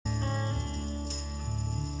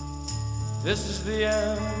This is the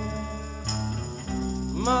end.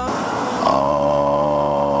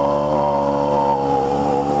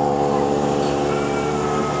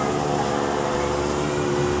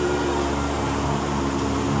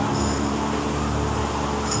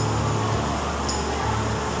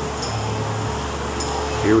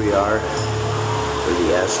 Here we are, where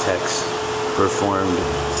the Aztecs performed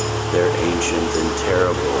their ancient and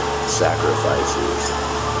terrible sacrifices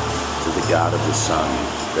to the god of the sun,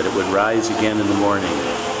 that it would rise again in the morning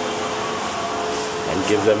and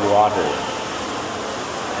give them water.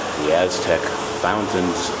 The Aztec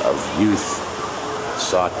fountains of youth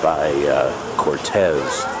sought by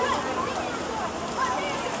Cortez.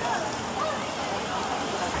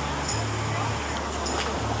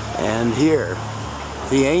 And here,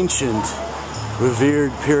 the ancient,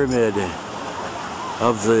 revered pyramid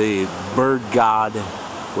of the bird god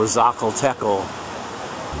Quetzalcoatl,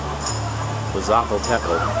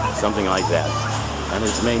 something like that, and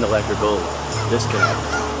its main electrical disconnect.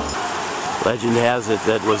 Legend has it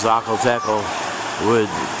that Quetzalcoatl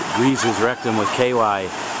would grease his rectum with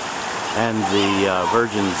KY, and the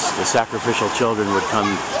virgins, the sacrificial children, would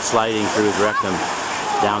come sliding through his rectum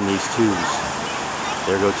down these tubes.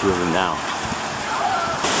 There go two of them now.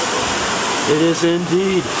 It is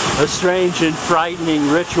indeed a strange and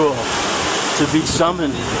frightening ritual to be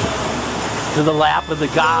summoned to the lap of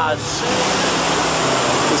the gods,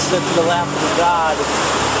 to sit to the lap of the god,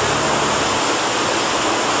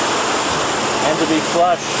 and to be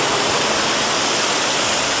flushed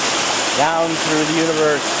down through the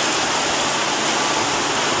universe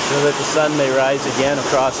so that the sun may rise again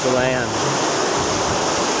across the land.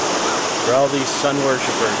 For all these sun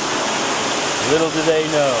worshippers, little do they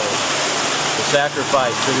know the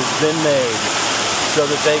sacrifice that has been made so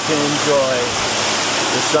that they can enjoy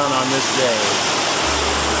the sun on this day.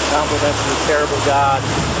 Compliments of the terrible god,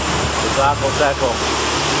 Quetzalcoatl,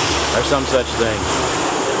 or some such thing.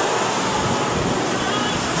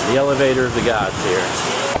 The elevator of the gods here.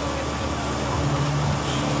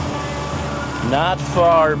 Not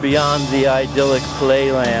far beyond the idyllic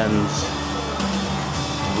playlands,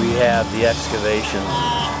 we have the excavation.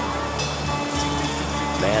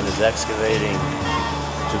 Man is excavating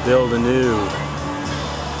to build anew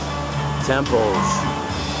temples,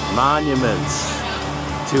 monuments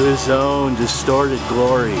to his own distorted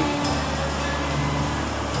glory.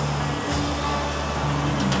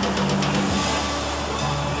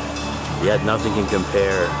 Yet nothing can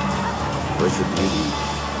compare with the beauty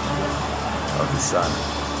of the sun.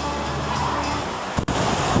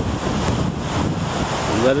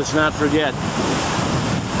 And let us not forget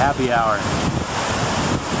happy hour.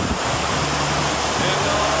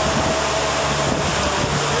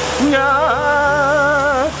 Yeah.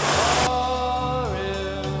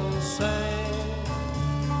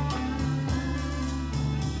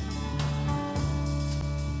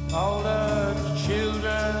 All